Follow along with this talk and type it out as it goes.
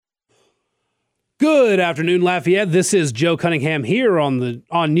Good afternoon, Lafayette. This is Joe Cunningham here on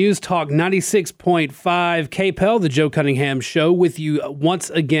News Talk 96.5 KPEL, the Joe Cunningham Show, with you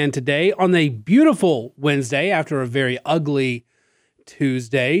once again today on a beautiful Wednesday after a very ugly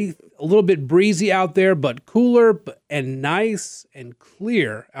Tuesday. A little bit breezy out there, but cooler and nice and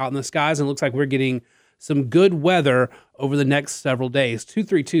clear out in the skies. And it looks like we're getting some good weather over the next several days.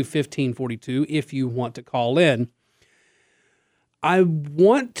 232-1542 if you want to call in. I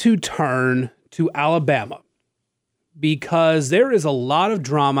want to turn to Alabama because there is a lot of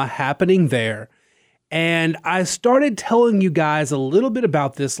drama happening there. And I started telling you guys a little bit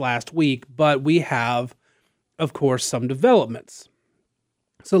about this last week, but we have, of course, some developments.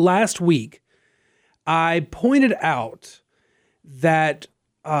 So last week, I pointed out that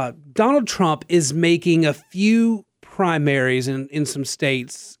Donald Trump is making a few primaries in some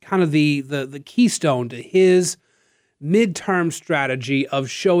states, kind of the keystone to his midterm strategy of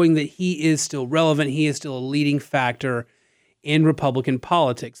showing that he is still relevant, he is still a leading factor in Republican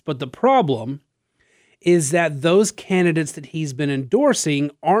politics. But the problem is that those candidates that he's been endorsing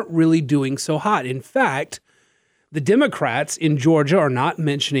aren't really doing so hot. In fact, the Democrats in Georgia are not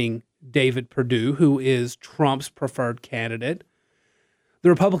mentioning David Perdue, who is Trump's preferred candidate. The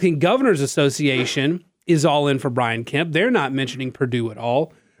Republican Governors Association is all in for Brian Kemp. They're not mentioning Perdue at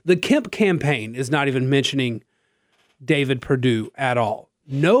all. The Kemp campaign is not even mentioning David Perdue at all.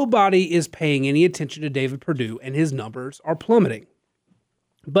 Nobody is paying any attention to David Perdue, and his numbers are plummeting.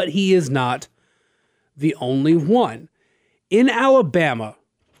 But he is not the only one. In Alabama,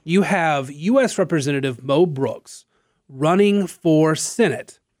 you have U.S. Representative Mo Brooks running for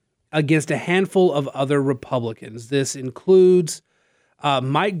Senate against a handful of other Republicans. This includes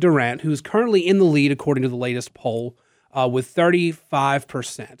Mike Durant, who's currently in the lead according to the latest poll with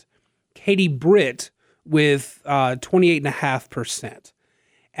 35%. Katie Britt with 28.5%.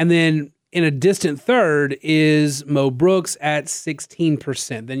 And then in a distant third is Mo Brooks at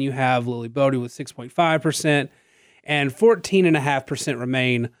 16%. Then you have Lily Bodie with 6.5%, and 14.5%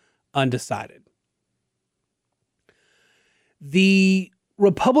 remain undecided. The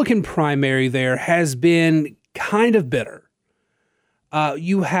Republican primary there has been kind of bitter.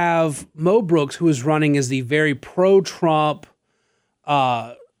 You have Mo Brooks, who is running as the very pro-Trump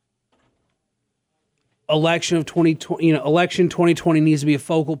election 2020 needs to be a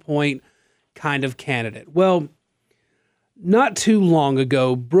focal point kind of candidate. Well, not too long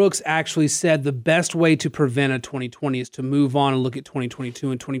ago, Brooks actually said the best way to prevent a 2020 is to move on and look at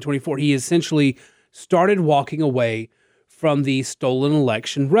 2022 and 2024. He essentially started walking away from the stolen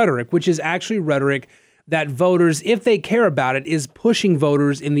election rhetoric, which is actually rhetoric that voters, if they care about it, is pushing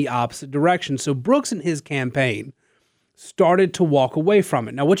voters in the opposite direction. So Brooks and his campaign started to walk away from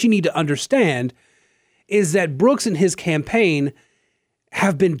it. Now, what you need to understand is that Brooks and his campaign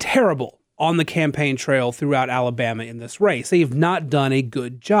have been terrible on the campaign trail throughout Alabama in this race. They have not done a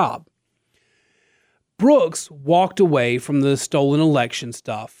good job. Brooks walked away from the stolen election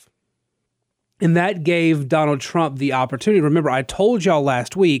stuff, and that gave Donald Trump the opportunity. Remember, I told y'all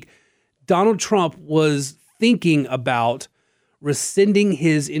last week, Donald Trump was thinking about rescinding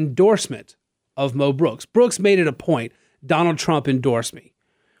his endorsement of Mo Brooks. Brooks made it a point, Donald Trump endorsed me.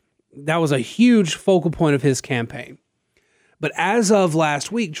 That was a huge focal point of his campaign. But as of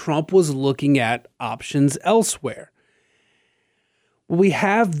last week, Trump was looking at options elsewhere. We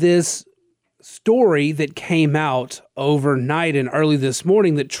have this story that came out overnight and early this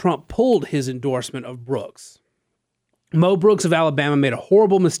morning that Trump pulled his endorsement of Brooks. Mo Brooks of Alabama made a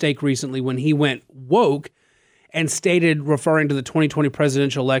horrible mistake recently when he went woke and stated, referring to the 2020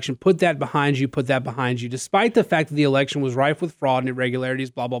 presidential election, put that behind you, despite the fact that the election was rife with fraud and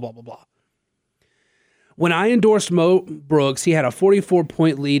irregularities, blah, blah, blah, blah, blah. When I endorsed Mo Brooks, he had a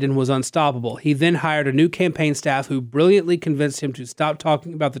 44-point lead and was unstoppable. He then hired a new campaign staff who brilliantly convinced him to stop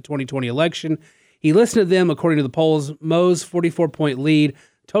talking about the 2020 election. He listened to them. According to the polls, Mo's 44-point lead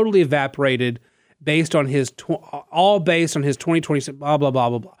totally evaporated based on his 2020, blah, blah, blah,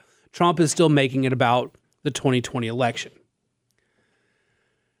 blah, blah. Trump is still making it about the 2020 election.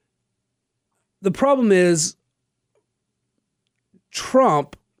 The problem is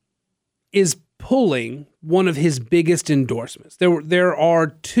Trump is pulling one of his biggest endorsements. There are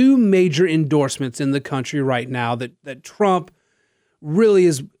two major endorsements in the country right now that Trump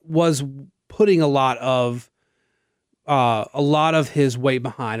really was putting a lot of his weight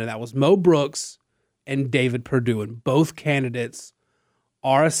behind, and that was Mo Brooks and David Perdue, and both candidates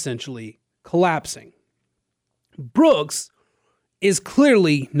are essentially collapsing. Brooks is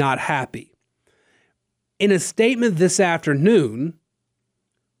clearly not happy. In a statement this afternoon,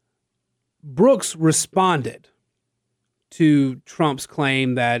 Brooks responded to Trump's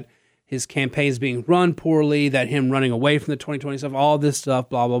claim that his campaign's being run poorly, that him running away from the 2020 stuff, all this stuff,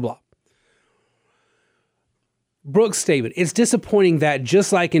 blah, blah, blah. Brooks' statement, it's disappointing that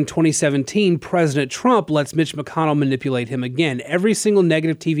just like in 2017, President Trump lets Mitch McConnell manipulate him again. Every single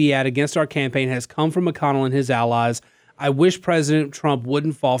negative TV ad against our campaign has come from McConnell and his allies. I wish President Trump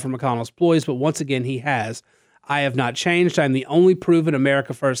wouldn't fall for McConnell's ploys, but once again, he has. I have not changed. I'm the only proven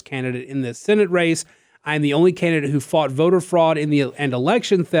America First candidate in this Senate race. I am the only candidate who fought voter fraud and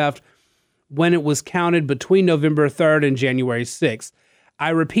election theft when it was counted between November 3rd and January 6th. I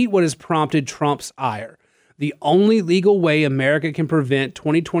repeat what has prompted Trump's ire. The only legal way America can prevent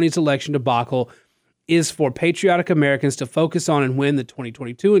 2020's election debacle is for patriotic Americans to focus on and win the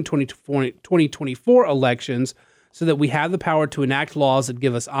 2022 and 2024 elections so that we have the power to enact laws that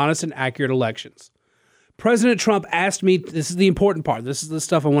give us honest and accurate elections. President Trump asked me, this is the important part, this is the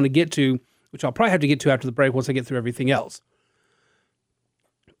stuff I want to get to, which I'll probably have to get to after the break once I get through everything else.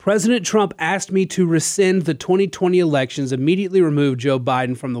 President Trump asked me to rescind the 2020 elections, immediately remove Joe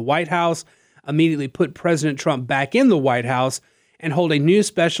Biden from the White House, immediately put President Trump back in the White House, and hold a new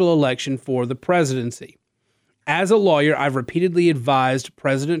special election for the presidency. As a lawyer, I've repeatedly advised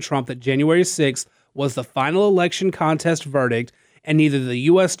President Trump that January 6th was the final election contest verdict, and neither the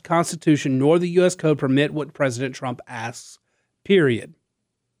U.S. Constitution nor the U.S. Code permit what President Trump asks, period.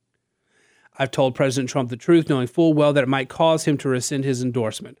 I've told President Trump the truth, knowing full well that it might cause him to rescind his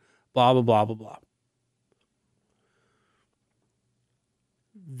endorsement. Blah, blah, blah, blah, blah.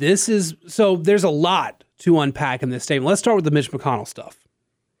 So there's a lot to unpack in this statement. Let's start with the Mitch McConnell stuff.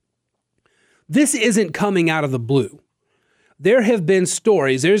 This isn't coming out of the blue. There have been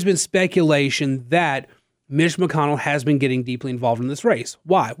stories, there's been speculation that Mitch McConnell has been getting deeply involved in this race.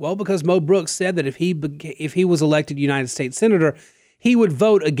 Why? Well, because Mo Brooks said that if he was elected United States Senator, he would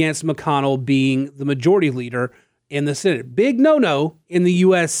vote against McConnell being the majority leader in the Senate. Big no-no in the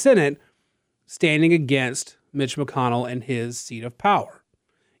U.S. Senate, standing against Mitch McConnell and his seat of power.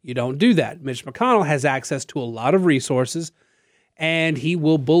 You don't do that. Mitch McConnell has access to a lot of resources, and he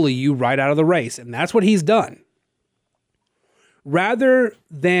will bully you right out of the race. And that's what he's done. Rather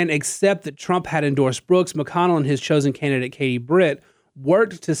than accept that Trump had endorsed Brooks, McConnell and his chosen candidate, Katie Britt,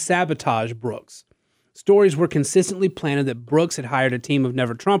 worked to sabotage Brooks. Stories were consistently planted that Brooks had hired a team of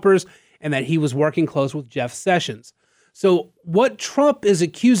never-Trumpers and that he was working close with Jeff Sessions. So what Trump is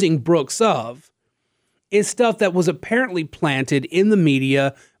accusing Brooks of is stuff that was apparently planted in the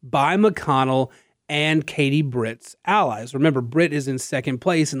media by McConnell and Katie Britt's allies. Remember, Britt is in second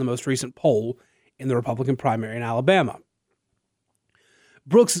place in the most recent poll in the Republican primary in Alabama.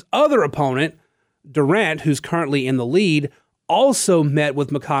 Brooks' other opponent, Durant, who's currently in the lead, also met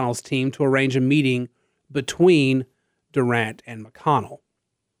with McConnell's team to arrange a meeting between Durant and McConnell.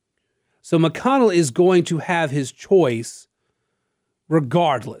 So McConnell is going to have his choice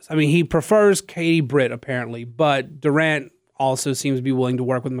regardless. I mean, he prefers Katie Britt, apparently, but Durant also seems to be willing to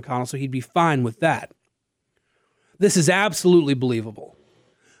work with McConnell, so he'd be fine with that. This is absolutely believable.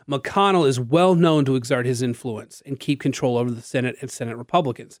 McConnell is well known to exert his influence and keep control over the Senate and Senate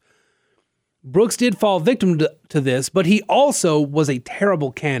Republicans. Brooks did fall victim to this, but he also was a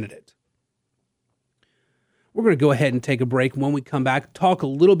terrible candidate. We're going to go ahead and take a break. When we come back, talk a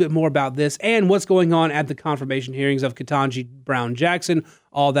little bit more about this and what's going on at the confirmation hearings of Ketanji Brown Jackson.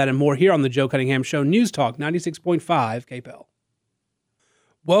 All that and more here on the Joe Cunningham Show, News Talk 96.5 KPEL.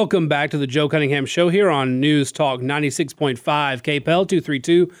 Welcome back to the Joe Cunningham Show here on News Talk 96.5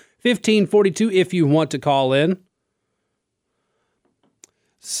 KPEL, 232-1542 if you want to call in.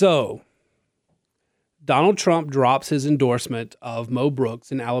 So, Donald Trump drops his endorsement of Mo Brooks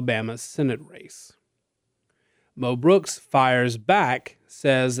in Alabama's Senate race. Mo Brooks fires back,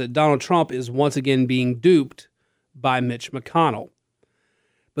 says that Donald Trump is once again being duped by Mitch McConnell.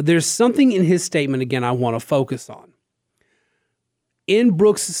 But there's something in his statement, again, I want to focus on. In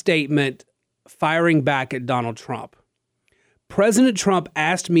Brooks' statement, firing back at Donald Trump, President Trump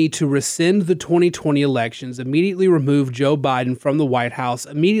asked me to rescind the 2020 elections, immediately remove Joe Biden from the White House,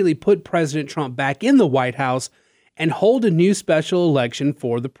 immediately put President Trump back in the White House, and hold a new special election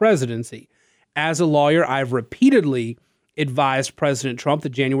for the presidency. As a lawyer, I've repeatedly advised President Trump that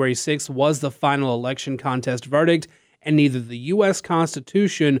January 6th was the final election contest verdict, and neither the U.S.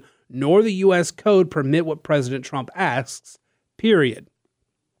 Constitution nor the U.S. Code permit what President Trump asks, period.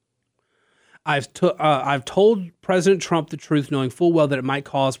 I've told President Trump the truth, knowing full well that it might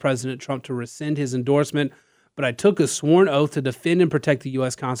cause President Trump to rescind his endorsement, but I took a sworn oath to defend and protect the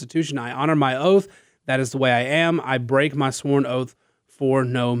U.S. Constitution. I honor my oath. That is the way I am. I break my sworn oath for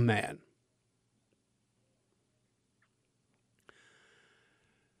no man.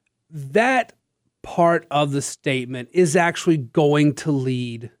 That part of the statement is actually going to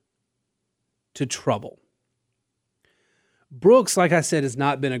lead to trouble. Brooks, like I said, has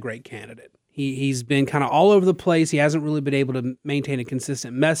not been a great candidate. He's been kind of all over the place. He hasn't really been able to maintain a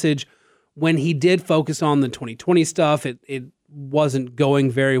consistent message. When he did focus on the 2020 stuff, it wasn't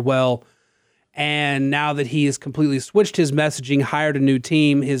going very well. And now that he has completely switched his messaging, hired a new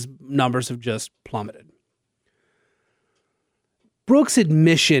team, his numbers have just plummeted. Brooks'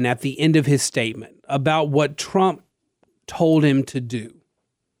 admission at the end of his statement about what Trump told him to do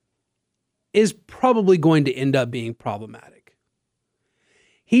is probably going to end up being problematic.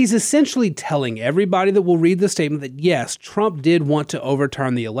 He's essentially telling everybody that will read the statement that, yes, Trump did want to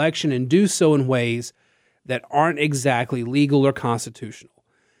overturn the election and do so in ways that aren't exactly legal or constitutional.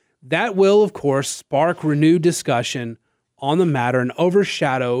 That will, of course, spark renewed discussion on the matter and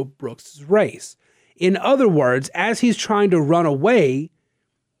overshadow Brooks' race. In other words, as he's trying to run away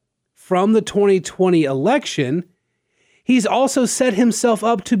from the 2020 election, he's also set himself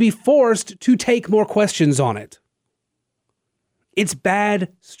up to be forced to take more questions on it. It's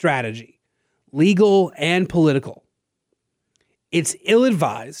bad strategy, legal and political. It's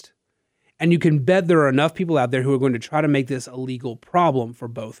ill-advised, and you can bet there are enough people out there who are going to try to make this a legal problem for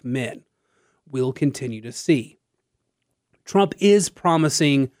both men. We'll continue to see. Trump is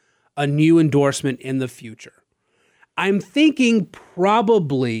promising a new endorsement in the future. I'm thinking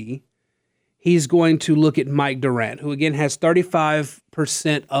probably he's going to look at Mike Durant, who again has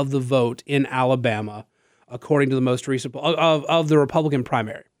 35% of the vote in Alabama, according to the most recent of the Republican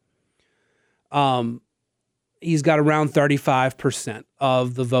primary. He's got around 35%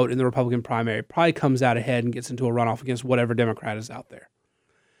 of the vote in the Republican primary. Probably comes out ahead and gets into a runoff against whatever Democrat is out there.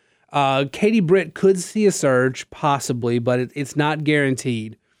 Katie Britt could see a surge, possibly, but it's not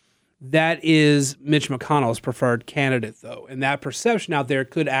guaranteed. That is Mitch McConnell's preferred candidate, though. And that perception out there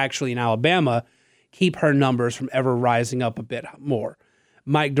could actually, in Alabama, keep her numbers from ever rising up a bit more.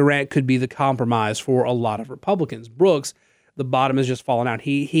 Mike Durant could be the compromise for a lot of Republicans. Brooks, the bottom has just fallen out.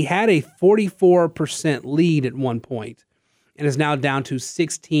 He had a 44% lead at one point and is now down to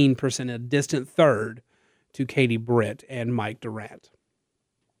 16%, a distant third to Katie Britt and Mike Durant.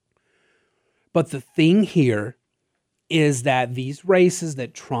 But the thing here is that these races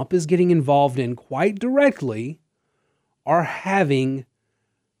that Trump is getting involved in quite directly are having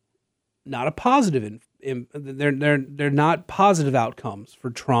not a positive they're not positive outcomes for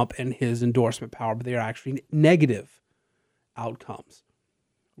Trump and his endorsement power, but they are actually negative outcomes.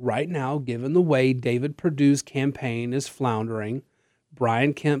 Right now, given the way David Perdue's campaign is floundering,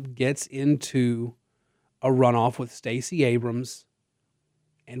 Brian Kemp gets into a runoff with Stacey Abrams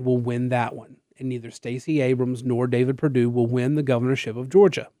and will win that one. And neither Stacey Abrams nor David Perdue will win the governorship of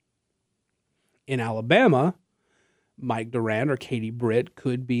Georgia. In Alabama, Mike Durant or Katie Britt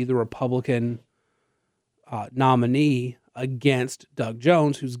could be the Republican nominee against Doug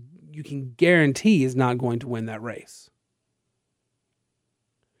Jones, who's you can guarantee is not going to win that race.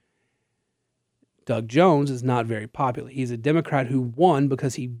 Doug Jones is not very popular. He's a Democrat who won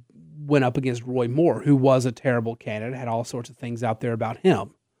because he went up against Roy Moore, who was a terrible candidate, had all sorts of things out there about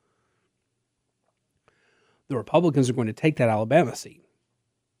him. The Republicans are going to take that Alabama seat.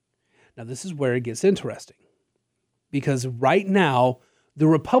 Now, this is where it gets interesting, because right now, the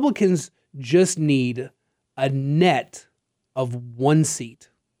Republicans just need a net of one seat.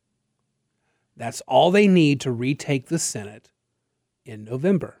 That's all they need to retake the Senate in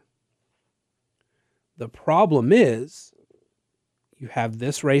November. The problem is you have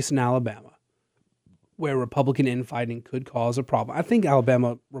this race in Alabama where Republican infighting could cause a problem. I think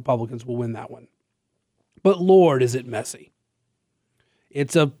Alabama Republicans will win that one. But Lord, is it messy.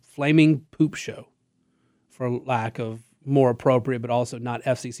 It's a flaming poop show, for lack of more appropriate but also not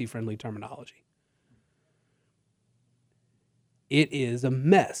FCC-friendly terminology. It is a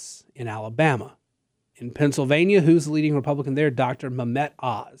mess in Alabama. In Pennsylvania, who's the leading Republican there? Dr. Mehmet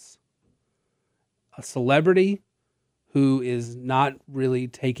Oz, a celebrity who is not really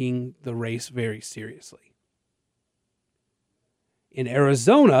taking the race very seriously. In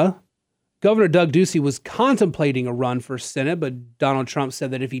Arizona, Governor Doug Ducey was contemplating a run for Senate, but Donald Trump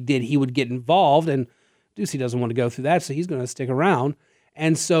said that if he did, he would get involved, and Ducey doesn't want to go through that, so he's going to stick around.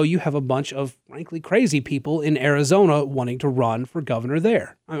 And so you have a bunch of, frankly, crazy people in Arizona wanting to run for governor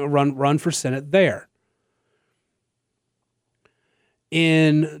there, run for Senate there.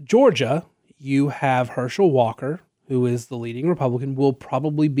 In Georgia, you have Herschel Walker, who is the leading Republican, will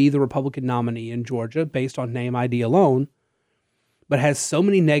probably be the Republican nominee in Georgia based on name ID alone, but has so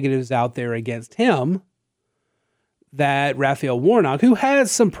many negatives out there against him that Raphael Warnock, who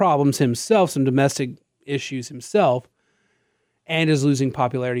has some problems himself, some domestic issues himself, and is losing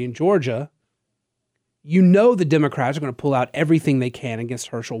popularity in Georgia, You know the Democrats are going to pull out everything they can against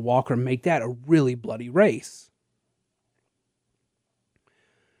Herschel Walker and make that a really bloody race.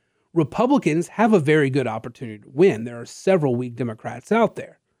 Republicans have a very good opportunity to win. There are several weak Democrats out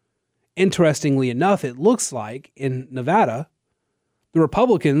there. Interestingly enough, it looks like in Nevada, the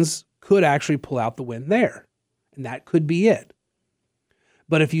Republicans could actually pull out the win there, and that could be it.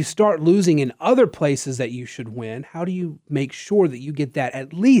 But if you start losing in other places that you should win, how do you make sure that you get that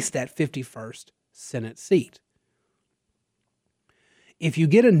at least that 51st Senate seat? If you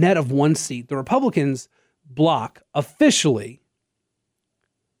get a net of one seat, the Republicans block officially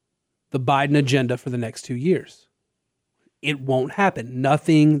the Biden agenda for the next 2 years. It won't happen.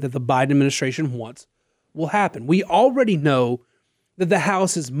 Nothing that the Biden administration wants will happen. We already know that the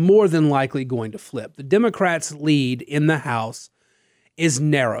House is more than likely going to flip. The Democrats' lead in the House is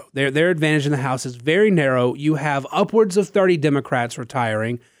narrow. Their advantage in the House is very narrow. You have upwards of 30 Democrats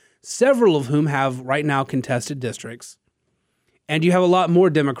retiring, several of whom have right now contested districts. And you have a lot more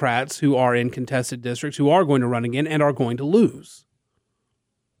Democrats who are in contested districts who are going to run again and are going to lose.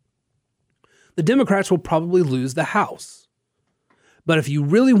 The Democrats will probably lose the House. But if you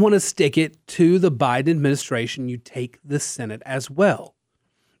really want to stick it to the Biden administration, you take the Senate as well.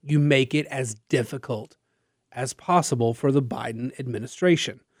 You make it as difficult as possible for the Biden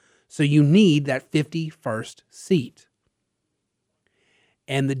administration. So you need that 51st seat.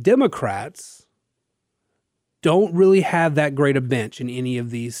 And the Democrats don't really have that great a bench in any of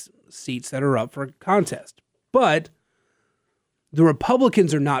these seats that are up for contest. But the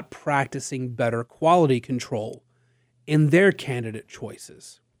Republicans are not practicing better quality control in their candidate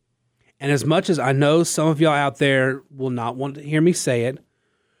choices. And as much as I know some of y'all out there will not want to hear me say it,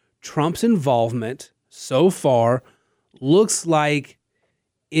 Trump's involvement so far looks like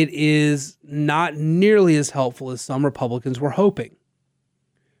it is not nearly as helpful as some Republicans were hoping.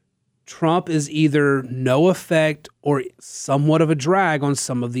 Trump is either no effect or somewhat of a drag on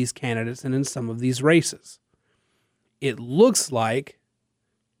some of these candidates and in some of these races. It looks like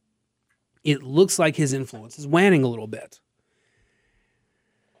his influence is waning a little bit,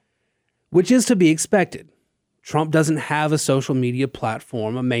 which is to be expected. Trump doesn't have a social media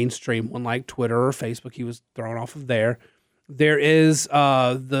platform, a mainstream one like Twitter or Facebook. He was thrown off of there. There is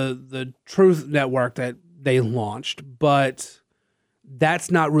the Truth Network that they launched, but that's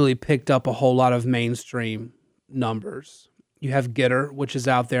not really picked up a whole lot of mainstream numbers. You have Getter, which is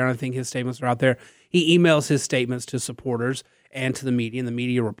out there, and I think his statements are out there. He emails his statements to supporters and to the media, and the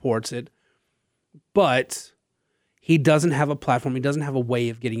media reports it. But he doesn't have a platform. He doesn't have a way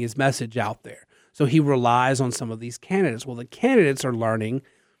of getting his message out there. So he relies on some of these candidates. Well, the candidates are learning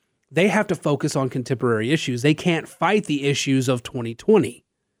they have to focus on contemporary issues. They can't fight the issues of 2020.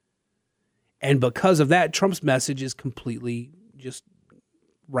 And because of that, Trump's message is completely just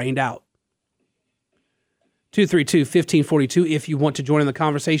rained out. 232-1542 if you want to join in the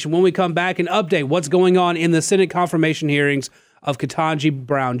conversation. When we come back and update what's going on in the Senate confirmation hearings of Ketanji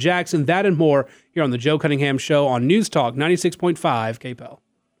Brown Jackson, that and more here on the Joe Cunningham Show on News Talk 96.5 KPEL.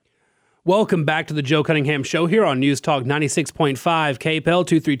 Welcome back to the Joe Cunningham Show here on News Talk 96.5 KPEL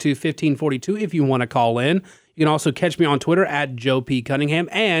 232-1542 if you want to call in. You can also catch me on Twitter at Joe P. Cunningham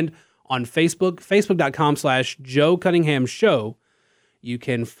and on Facebook, facebook.com/Joe Cunningham Show. You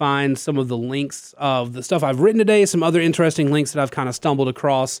can find some of the links of the stuff I've written today, some other interesting links that I've kind of stumbled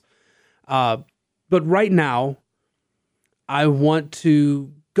across. But right now, I want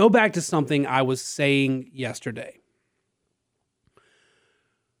to go back to something I was saying yesterday.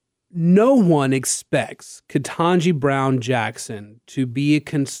 No one expects Ketanji Brown Jackson to be a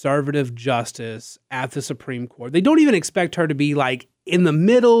conservative justice at the Supreme Court. They don't even expect her to be like in the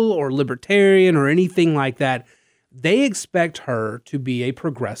middle or libertarian or anything like that. They expect her to be a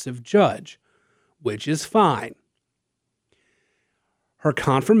progressive judge, which is fine. Her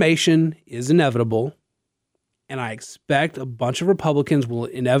confirmation is inevitable, and I expect a bunch of Republicans will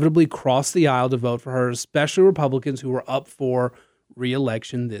inevitably cross the aisle to vote for her, especially Republicans who are up for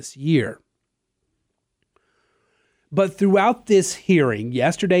re-election this year. But throughout this hearing,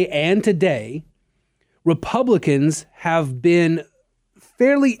 yesterday and today, Republicans have been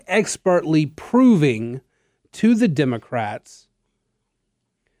fairly expertly proving to the Democrats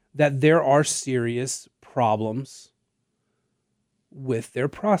that there are serious problems with their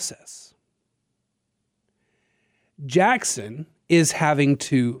process. Jackson is having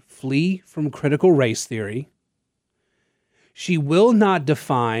to flee from critical race theory. She will not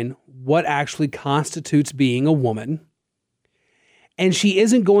define what actually constitutes being a woman. And she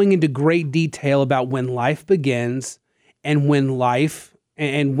isn't going into great detail about when life begins and when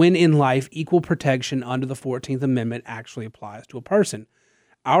in life equal protection under the 14th Amendment actually applies to a person.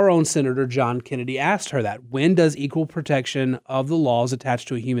 Our own Senator John Kennedy asked her that. When does equal protection of the laws attach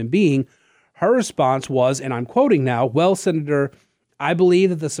to a human being? Her response was, and I'm quoting now, well, Senator, I believe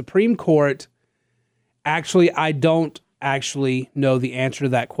that the Supreme Court, actually, I don't actually know the answer to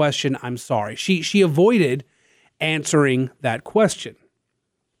that question. I'm sorry. She avoided answering that question.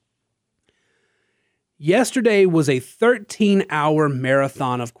 Yesterday was a 13-hour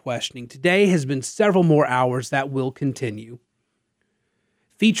marathon of questioning. Today has been several more hours that will continue,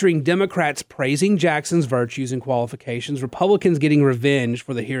 featuring Democrats praising Jackson's virtues and qualifications, Republicans getting revenge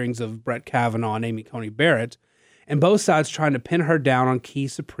for the hearings of Brett Kavanaugh and Amy Coney Barrett, and both sides trying to pin her down on key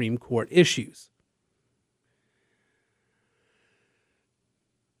Supreme Court issues.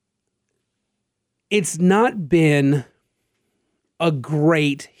 It's not been a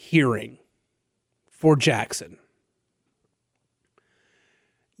great hearing for Jackson.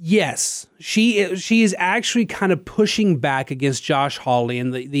 Yes, she is actually kind of pushing back against Josh Hawley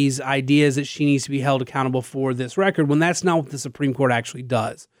and these ideas that she needs to be held accountable for this record, when that's not what the Supreme Court actually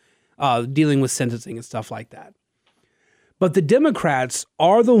does, dealing with sentencing and stuff like that. But the Democrats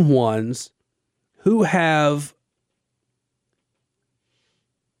are the ones who have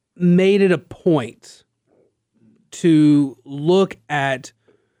made it a point to look at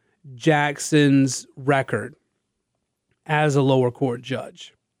Jackson's record as a lower court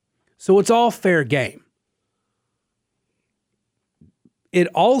judge. So it's all fair game. It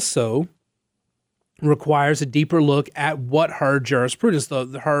also requires a deeper look at what her jurisprudence,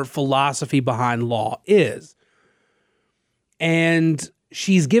 her philosophy behind law is. And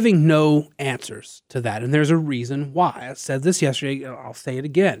she's giving no answers to that. And there's a reason why. I said this yesterday, and I'll say it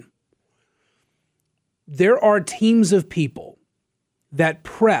again. There are teams of people that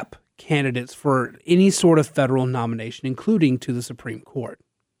prep candidates for any sort of federal nomination, including to the Supreme Court.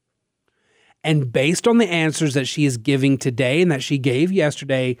 And based on the answers that she is giving today and that she gave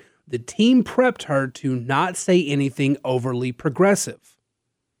yesterday, the team prepped her to not say anything overly progressive.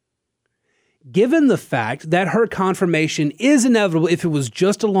 Given the fact that her confirmation is inevitable if it was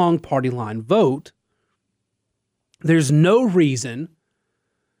just a long party line vote, there's no reason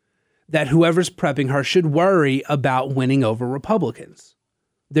that whoever's prepping her should worry about winning over Republicans.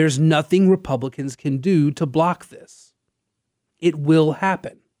 There's nothing Republicans can do to block this. It will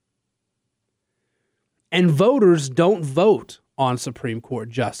happen. And voters don't vote on Supreme Court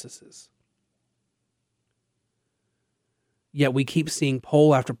justices. Yet we keep seeing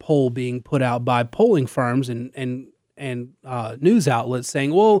poll after poll being put out by polling firms and news outlets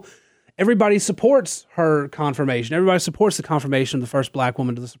saying, well, everybody supports her confirmation. Everybody supports the confirmation of the first black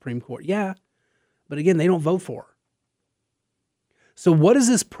woman to the Supreme Court. Yeah, but again, they don't vote for her. So what is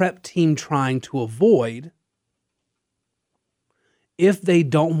this prep team trying to avoid if they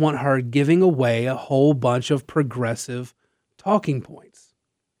don't want her giving away a whole bunch of progressive talking points?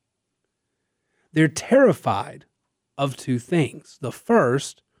 They're terrified of two things. The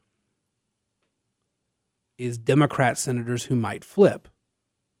first is Democrat senators who might flip.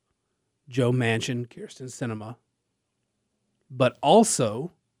 Joe Manchin, Kyrsten Sinema. But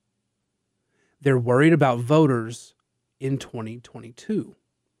also, they're worried about voters in 2022.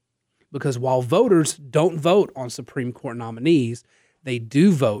 Because while voters don't vote on Supreme Court nominees, they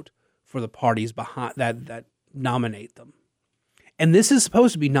do vote for the parties behind that nominate them. And this is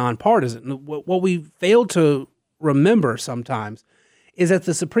supposed to be nonpartisan. What we fail to remember sometimes is that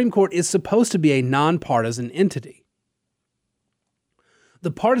the Supreme Court is supposed to be a nonpartisan entity.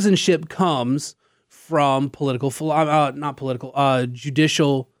 The partisanship comes from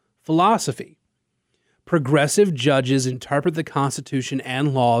judicial philosophy. Progressive judges interpret the Constitution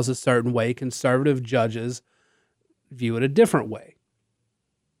and laws a certain way. Conservative judges view it a different way.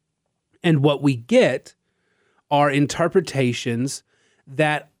 And what we get are interpretations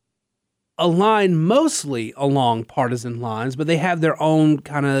that align mostly along partisan lines, but they have their own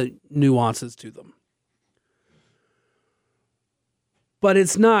kind of nuances to them. But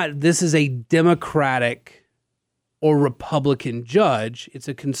it's not, this is a Democratic or Republican judge. It's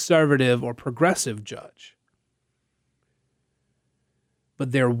a conservative or progressive judge.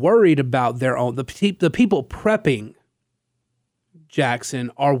 But they're worried about their own, the people prepping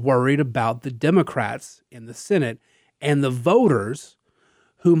Jackson are worried about the Democrats in the Senate and the voters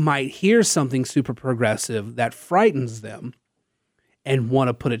who might hear something super progressive that frightens them and want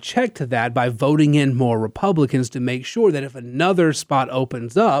to put a check to that by voting in more Republicans to make sure that if another spot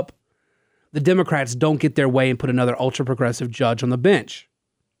opens up, the Democrats don't get their way and put another ultra-progressive judge on the bench.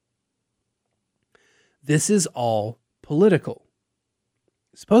 This is all political.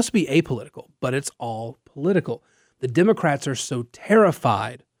 It's supposed to be apolitical, but it's all political. The Democrats are so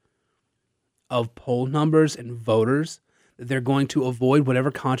terrified of poll numbers and voters that they're going to avoid whatever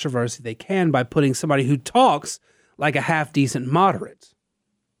controversy they can by putting somebody who talks like a half-decent moderate.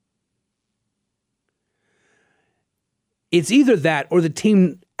 It's either that or the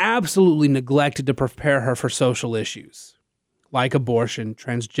team absolutely neglected to prepare her for social issues like abortion,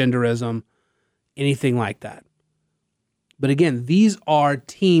 transgenderism, anything like that. But again, these are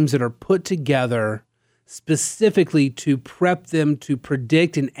teams that are put together specifically to prep them to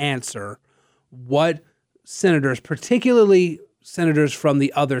predict and answer what senators, particularly senators from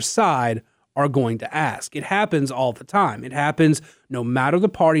the other side, are going to ask. It happens all the time. It happens no matter the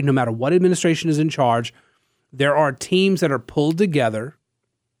party, no matter what administration is in charge. There are teams that are pulled together,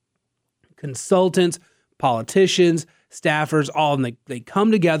 consultants, politicians, staffers, all, and they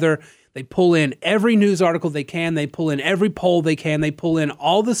come together. They pull in every news article they can. They pull in every poll they can. They pull in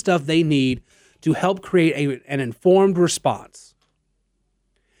all the stuff they need to help create an informed response.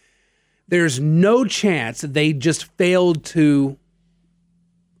 There's no chance that they just failed to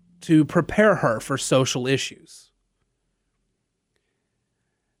prepare her for social issues.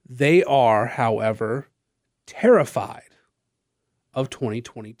 They are, however, terrified of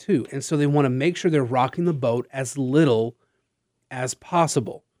 2022. And so they want to make sure they're rocking the boat as little as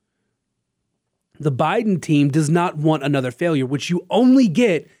possible. The Biden team does not want another failure, which you only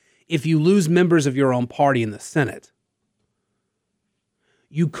get if you lose members of your own party in the Senate.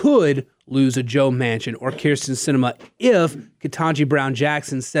 You could lose a Joe Manchin or Kyrsten Sinema if Ketanji Brown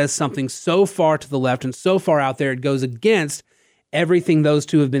Jackson says something so far to the left and so far out there it goes against everything those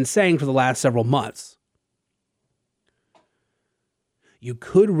two have been saying for the last several months. You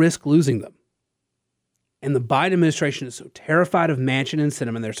could risk losing them. And the Biden administration is so terrified of Manchin and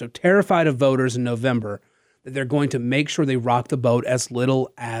Sinema, and they're so terrified of voters in November that they're going to make sure they rock the boat as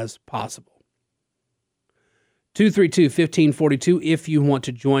little as possible. 232-1542 if you want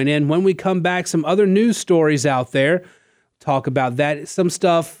to join in. When we come back, some other news stories out there. Talk about that. Some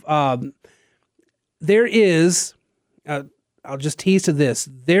stuff. There is, I'll just tease to this.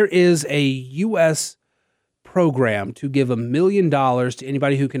 There is a U.S. program to give $1 million to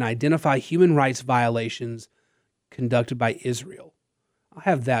anybody who can identify human rights violations conducted by Israel. I'll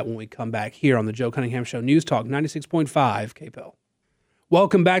have that when we come back here on the Joe Cunningham Show. News Talk 96.5 KPEL.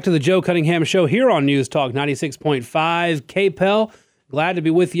 Welcome back to the Joe Cunningham Show here on News Talk 96.5 KPEL. Glad to be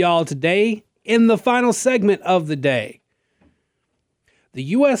with y'all today in the final segment of the day. The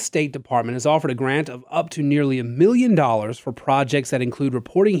U.S. State Department has offered a grant of up to nearly $1 million for projects that include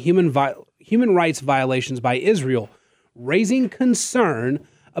reporting human rights violations by Israel, raising concern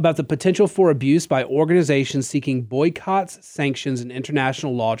about the potential for abuse by organizations seeking boycotts, sanctions, and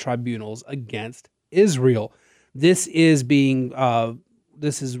international law tribunals against Israel. This is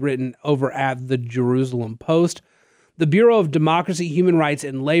written over at the Jerusalem Post. The Bureau of Democracy, Human Rights,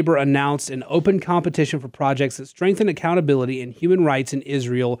 and Labor announced an open competition for projects that strengthen accountability in human rights in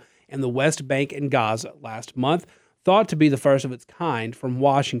Israel and the West Bank and Gaza last month, thought to be the first of its kind from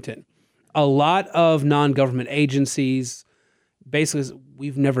Washington. A lot of non-government agencies, basically,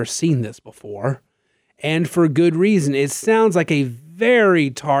 we've never seen this before, and for good reason. It sounds like a very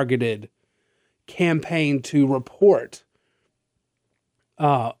targeted campaign to report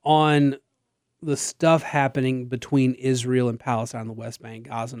on the stuff happening between Israel and Palestine, the West Bank,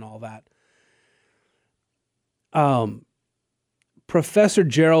 Gaza, and all that. Professor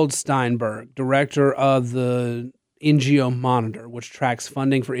Gerald Steinberg, director of the NGO Monitor, which tracks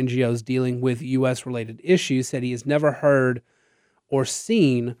funding for NGOs dealing with U.S.-related issues, said he has never heard or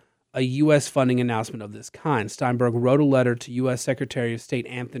seen a U.S. funding announcement of this kind. Steinberg wrote a letter to U.S. Secretary of State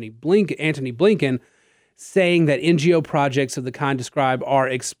Antony Blinken, saying that NGO projects of the kind described are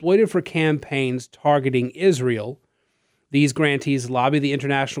exploited for campaigns targeting Israel. These grantees lobby the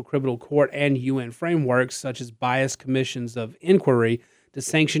International Criminal Court and UN frameworks, such as biased commissions of inquiry, to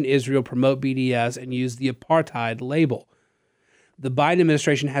sanction Israel, promote BDS, and use the apartheid label. The Biden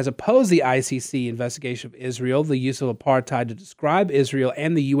administration has opposed the ICC investigation of Israel, the use of apartheid to describe Israel,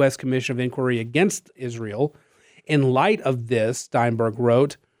 and the U.S. Commission of Inquiry against Israel. In light of this, Steinberg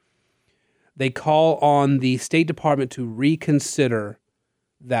wrote, they call on the State Department to reconsider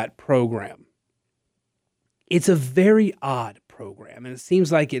that program. It's a very odd program, and it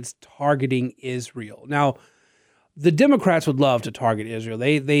seems like it's targeting Israel. Now, the Democrats would love to target Israel.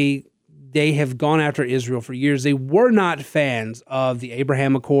 They have gone after Israel for years. They were not fans of the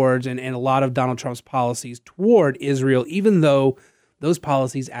Abraham Accords and a lot of Donald Trump's policies toward Israel, even though those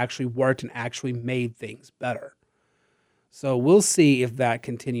policies actually worked and actually made things better. So we'll see if that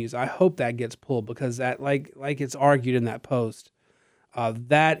continues. I hope that gets pulled because that, like it's argued in that post,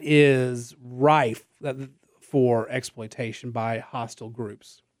 that is rife for exploitation by hostile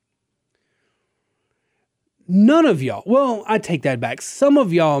groups. None of y'all, well, I take that back. Some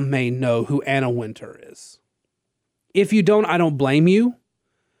of y'all may know who Anna Wintour is. If you don't, I don't blame you,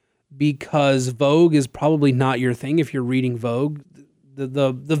 because Vogue is probably not your thing if you're reading Vogue.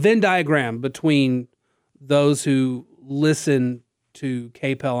 The Venn diagram between those who listen to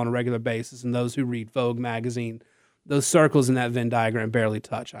KPEL on a regular basis and those who read Vogue magazine, those circles in that Venn diagram barely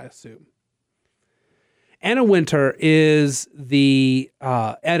touch, I assume. Anna Wintour is the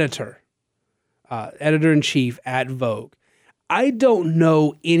editor-in-chief at Vogue. I don't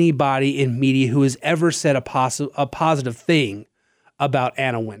know anybody in media who has ever said a positive thing about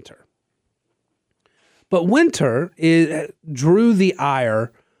Anna Wintour. But Wintour drew the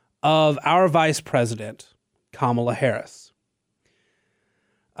ire of our vice president, Kamala Harris.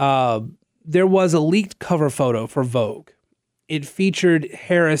 There was a leaked cover photo for Vogue. It featured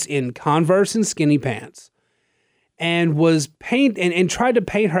Harris in Converse and skinny pants, and was and tried to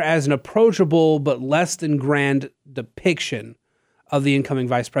paint her as an approachable but less than grand depiction of the incoming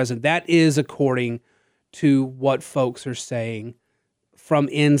vice president. That is according to what folks are saying from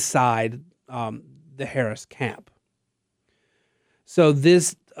inside the Harris camp. So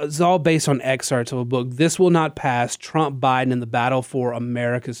this is all based on excerpts of a book, This Will Not Pass, Trump, Biden, and the Battle for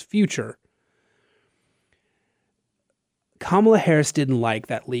America's Future. Kamala Harris didn't like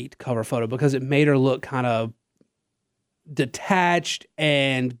that leaked cover photo because it made her look kind of detached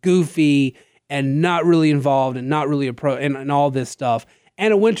and goofy and not really involved and not really and all this stuff.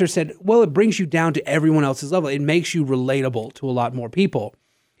 Anna Wintour said, well, it brings you down to everyone else's level. It makes you relatable to a lot more people.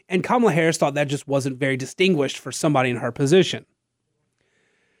 And Kamala Harris thought that just wasn't very distinguished for somebody in her position.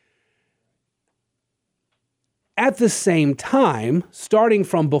 At the same time, starting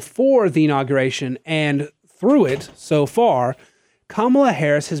from before the inauguration and through it so far, Kamala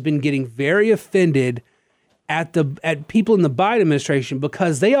Harris has been getting very offended at people in the Biden administration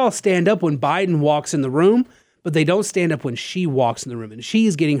because they all stand up when Biden walks in the room, but they don't stand up when she walks in the room. And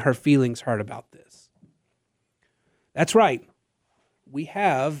she's getting her feelings hurt about this. That's right. We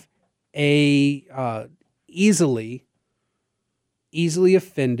have a easily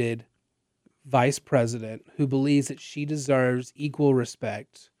offended vice president who believes that she deserves equal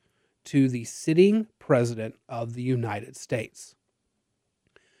respect to the sitting president of the United States.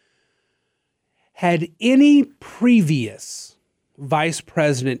 Had any previous vice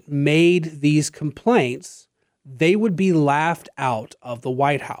president made these complaints, they would be laughed out of the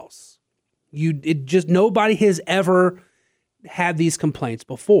White House. Nobody has ever had these complaints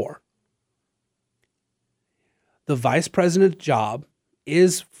before. The vice president's job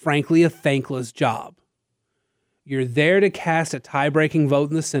is, frankly, a thankless job. You're there to cast a tie-breaking vote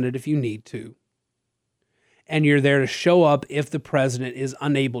in the Senate if you need to. And you're there to show up if the president is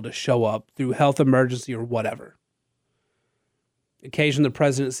unable to show up through health emergency or whatever. Occasionally, the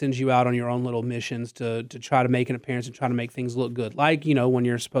president sends you out on your own little missions to try to make an appearance and try to make things look good. Like, when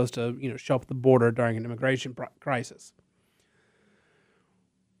you're supposed to, show up at the border during an immigration crisis.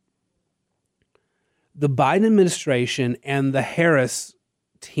 The Biden administration and the Harris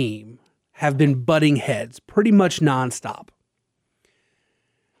team have been butting heads pretty much nonstop.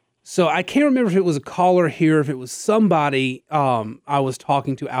 So I can't remember if it was a caller here, if it was somebody I was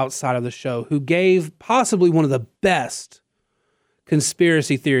talking to outside of the show who gave possibly one of the best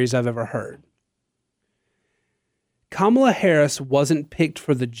conspiracy theories I've ever heard. Kamala Harris wasn't picked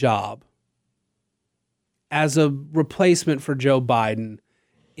for the job as a replacement for Joe Biden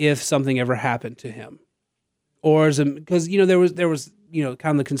if something ever happened to him. Or because there was kind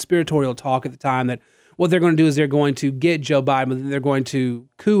of the conspiratorial talk at the time that what they're going to do is they're going to get Joe Biden, but then they're going to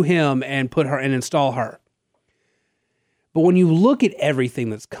coup him and put her and install her. But when you look at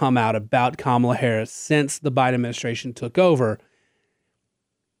everything that's come out about Kamala Harris since the Biden administration took over,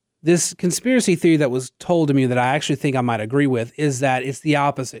 this conspiracy theory that was told to me that I actually think I might agree with is that it's the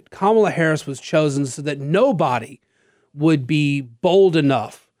opposite. Kamala Harris was chosen so that nobody would be bold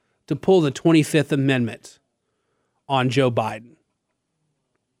enough to pull the 25th Amendment on Joe Biden,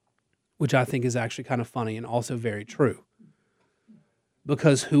 which I think is actually kind of funny and also very true.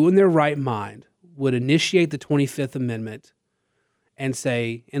 Because who in their right mind would initiate the 25th Amendment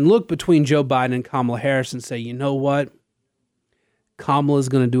and look between Joe Biden and Kamala Harris and say, you know what? Kamala's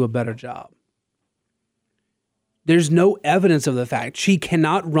going to do a better job. There's no evidence of the fact. She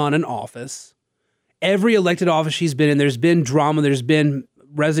cannot run an office. Every elected office she's been in, there's been drama, there's been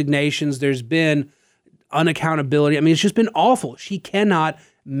resignations, there's been unaccountability. I mean, it's just been awful. She cannot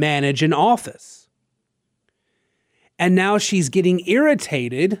manage an office. And now she's getting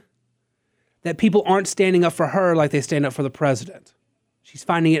irritated that people aren't standing up for her like they stand up for the president. She's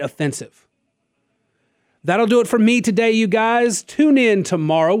finding it offensive. That'll do it for me today, you guys. Tune in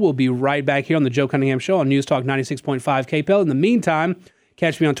tomorrow. We'll be right back here on the Joe Cunningham Show on News Talk 96.5 KPEL. In the meantime,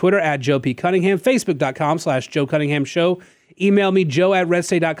 catch me on Twitter at Joe P. Cunningham, Facebook.com/Joe Cunningham Show. Email me,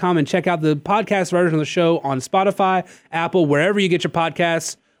 joe@redstate.com, and check out the podcast version of the show on Spotify, Apple, wherever you get your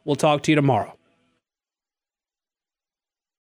podcasts. We'll talk to you tomorrow.